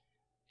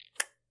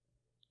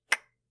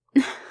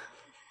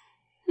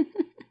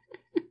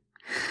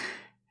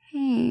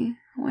 Hey,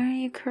 why are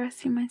you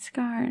caressing my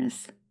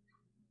scars?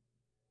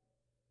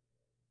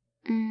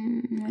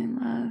 My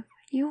love,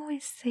 you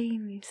always say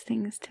these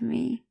things to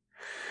me.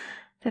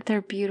 That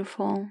they're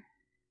beautiful.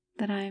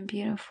 That I am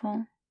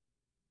beautiful.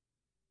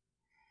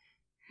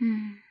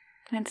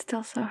 It's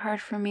still so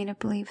hard for me to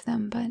believe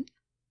them, but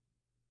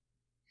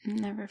it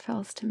never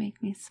fails to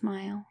make me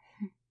smile.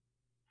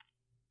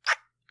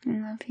 I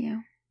love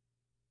you.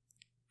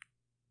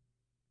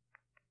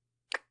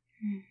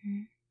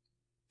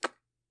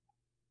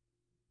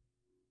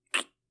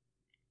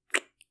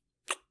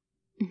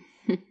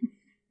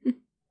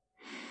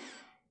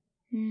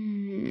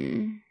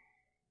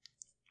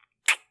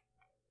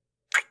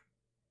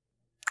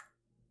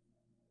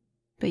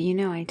 But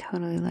I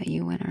totally let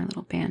you win our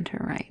little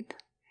banter, right?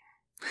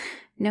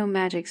 No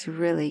magic's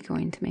really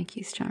going to make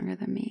you stronger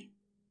than me.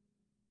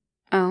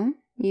 Oh,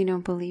 you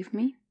don't believe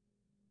me?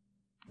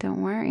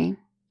 Don't worry.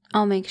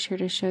 I'll make sure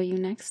to show you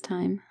next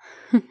time.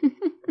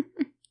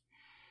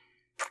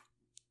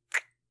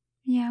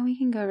 Yeah, we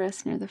can go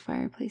rest near the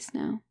fireplace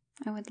now.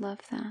 I would love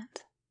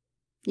that.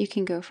 You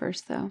can go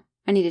first, though.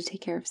 I need to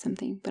take care of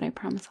something, but I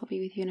promise I'll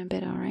be with you in a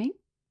bit, alright?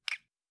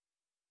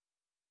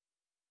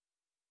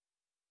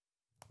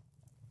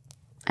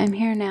 I'm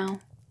here now.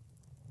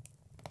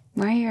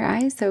 Why are your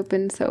eyes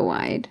open so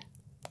wide?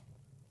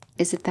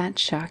 Is it that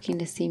shocking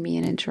to see me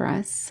in a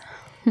dress?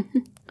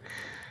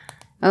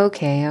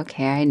 Okay,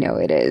 I know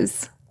it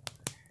is.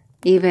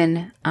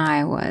 Even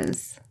I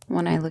was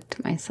when I looked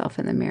at myself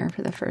in the mirror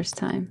for the first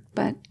time,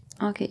 but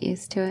I'll get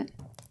used to it.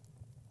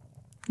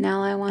 Now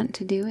all I want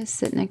to do is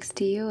sit next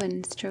to you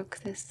and stroke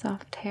this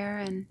soft hair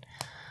and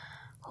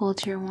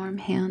hold your warm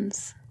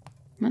hands.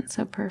 That's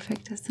so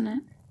perfect, isn't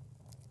it?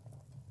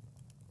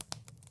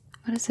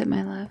 What is it,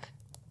 my love?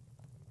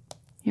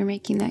 You're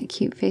making that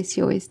cute face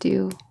you always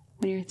do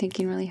when you're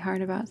thinking really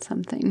hard about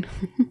something.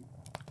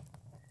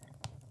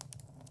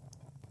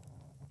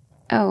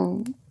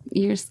 Oh,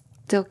 you're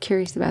still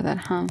curious about that,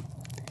 huh?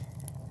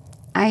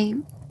 I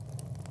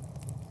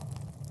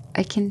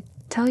can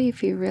tell you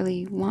if you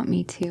really want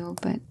me to,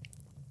 but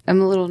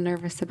I'm a little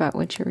nervous about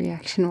what your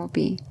reaction will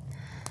be.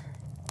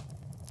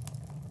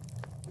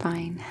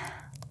 Fine.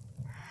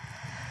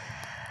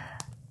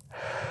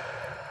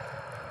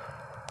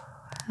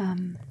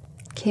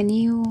 Can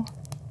you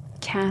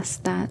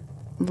cast that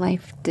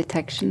life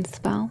detection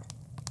spell?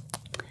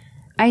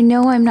 I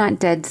know I'm not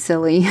dead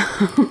silly.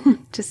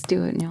 Just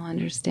do it and you'll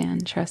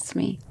understand. Trust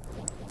me.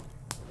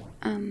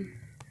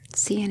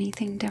 See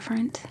anything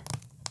different?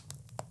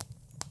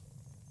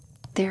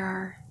 There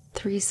are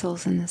 3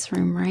 souls in this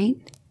room, right?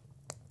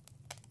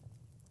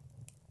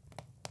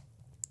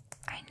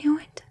 I knew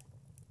it.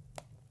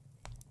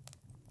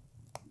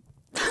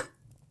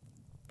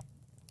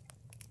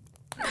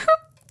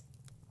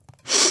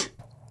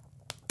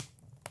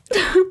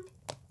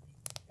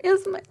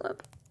 Yes, my love.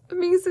 It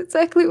means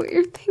exactly what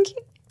you're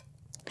thinking.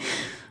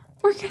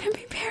 We're gonna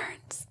be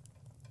parents.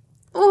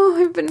 Oh,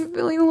 I've been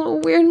feeling a little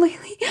weird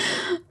lately,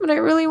 but I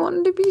really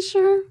wanted to be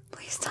sure.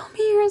 Please tell me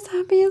you're as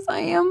happy as I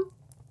am.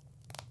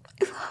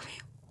 I love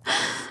you.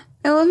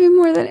 I love you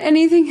more than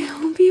anything.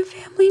 We'll be a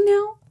family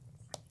now.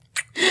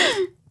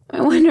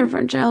 I wonder if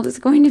our child is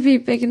going to be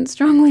big and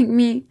strong like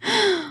me,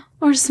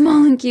 or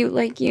small and cute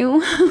like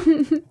you.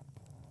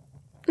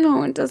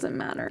 No, it doesn't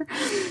matter.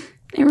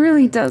 It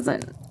really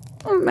doesn't.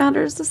 What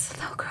matters is that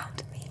they'll grow up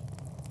to be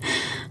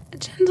a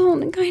gentle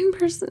and a kind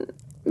person,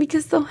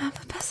 because they'll have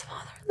the best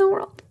father in the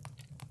world.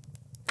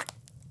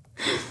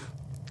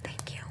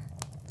 Thank you.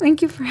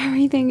 Thank you for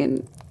everything,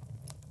 and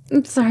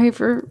I'm sorry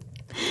for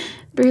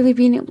barely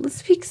being able to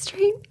speak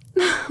straight.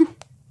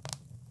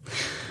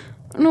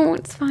 No,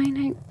 it's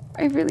fine.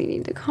 I really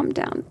need to calm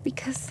down,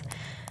 because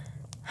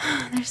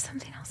there's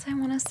something else I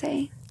want to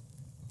say.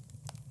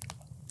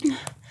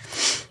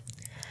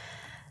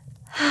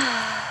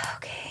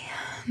 Okay.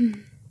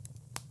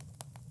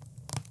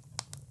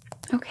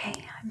 Okay,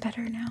 I'm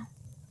better now.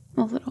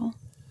 A little.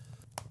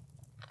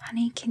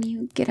 Honey, can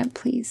you get up,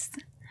 please?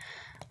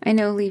 I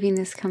know leaving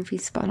this comfy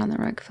spot on the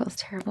rug feels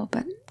terrible,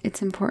 but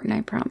it's important,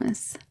 I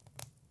promise.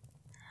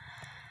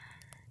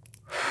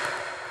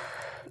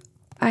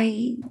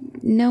 I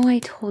know I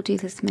told you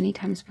this many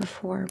times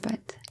before,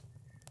 but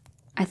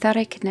I thought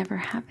I could never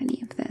have any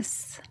of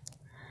this.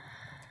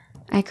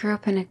 I grew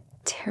up in a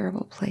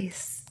terrible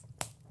place.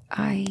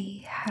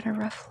 I had a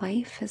rough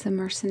life as a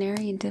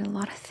mercenary and did a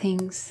lot of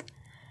things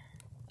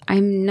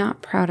I'm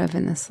not proud of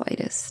in the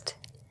slightest.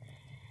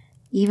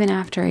 Even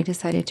after I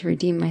decided to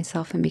redeem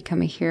myself and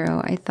become a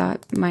hero, I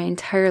thought my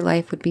entire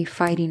life would be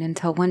fighting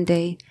until one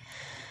day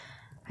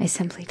I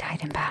simply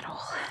died in battle.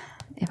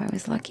 If I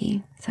was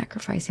lucky,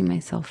 sacrificing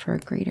myself for a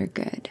greater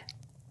good.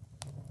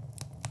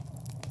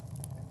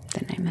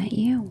 Then I met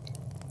you.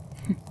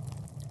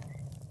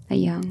 A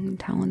young,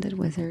 talented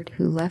wizard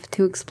who left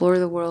to explore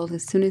the world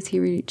as soon as he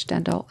reached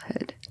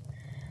adulthood.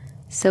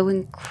 So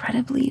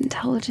incredibly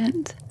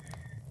intelligent,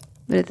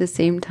 but at the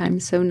same time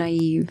so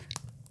naive.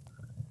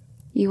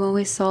 You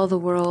always saw the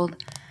world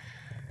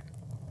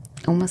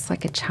almost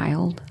like a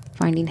child,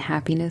 finding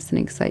happiness and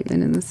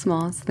excitement in the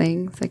smallest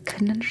things. I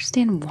couldn't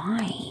understand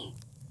why,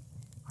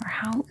 or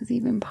how it was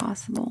even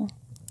possible,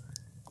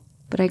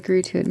 but I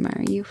grew to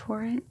admire you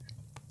for it.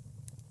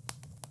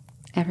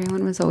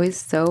 Everyone was always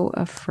so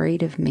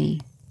afraid of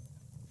me,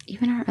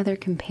 even our other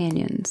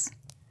companions,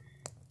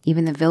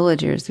 even the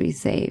villagers we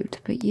saved,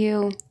 but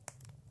you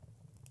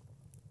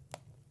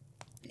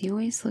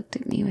always looked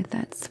at me with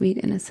that sweet,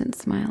 innocent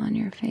smile on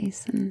your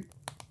face, and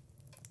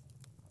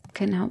I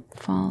couldn't help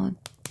fall a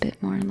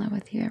bit more in love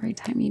with you every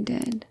time you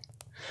did.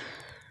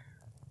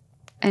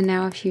 And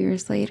now, a few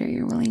years later,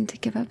 you're willing to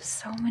give up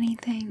so many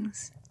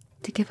things,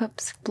 to give up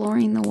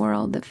exploring the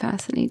world that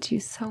fascinates you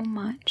so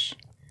much,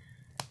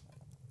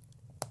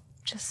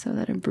 just so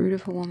that a brute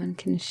of a woman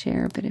can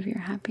share a bit of your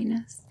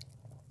happiness.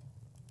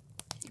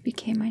 You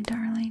became my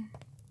darling,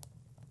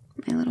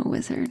 my little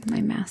wizard,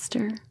 my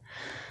master,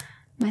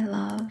 my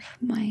love,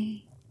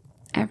 my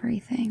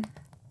everything.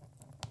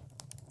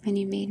 And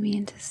you made me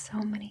into so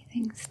many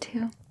things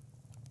too.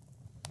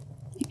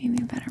 You made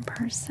me a better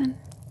person.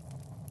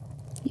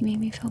 You made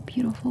me feel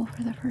beautiful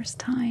for the first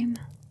time.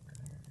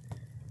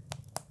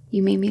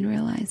 You made me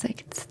realize I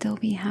could still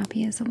be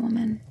happy as a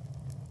woman.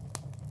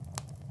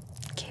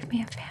 You gave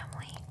me a family.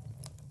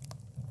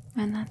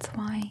 And that's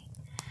why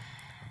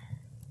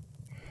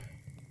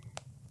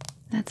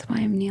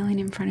I'm kneeling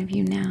in front of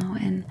you now,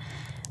 and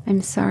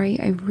I'm sorry,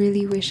 I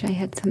really wish I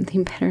had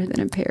something better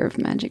than a pair of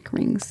magic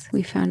rings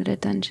we found at a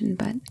dungeon,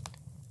 but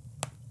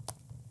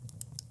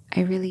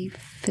I really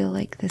feel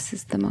like this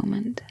is the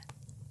moment.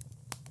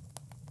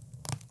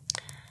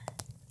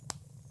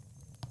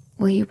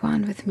 Will you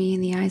bond with me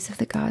in the eyes of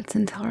the gods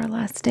until our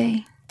last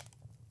day?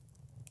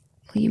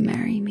 Will you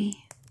marry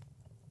me?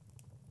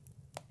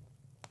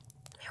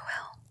 You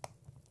will.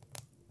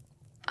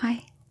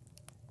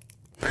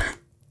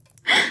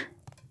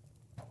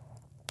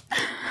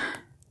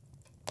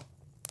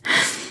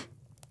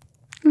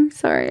 I'm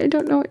sorry, I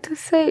don't know what to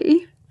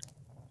say.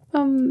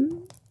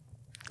 Can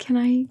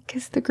I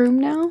kiss the groom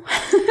now?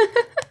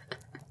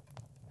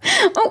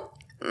 Oh!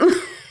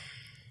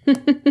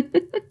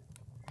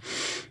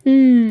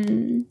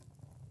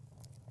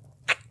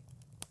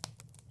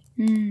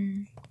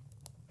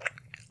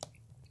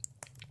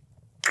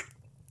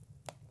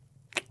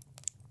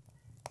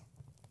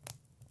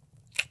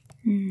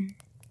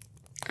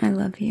 I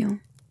love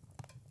you,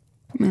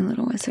 my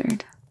little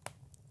wizard.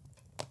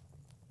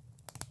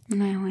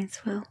 And I always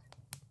will.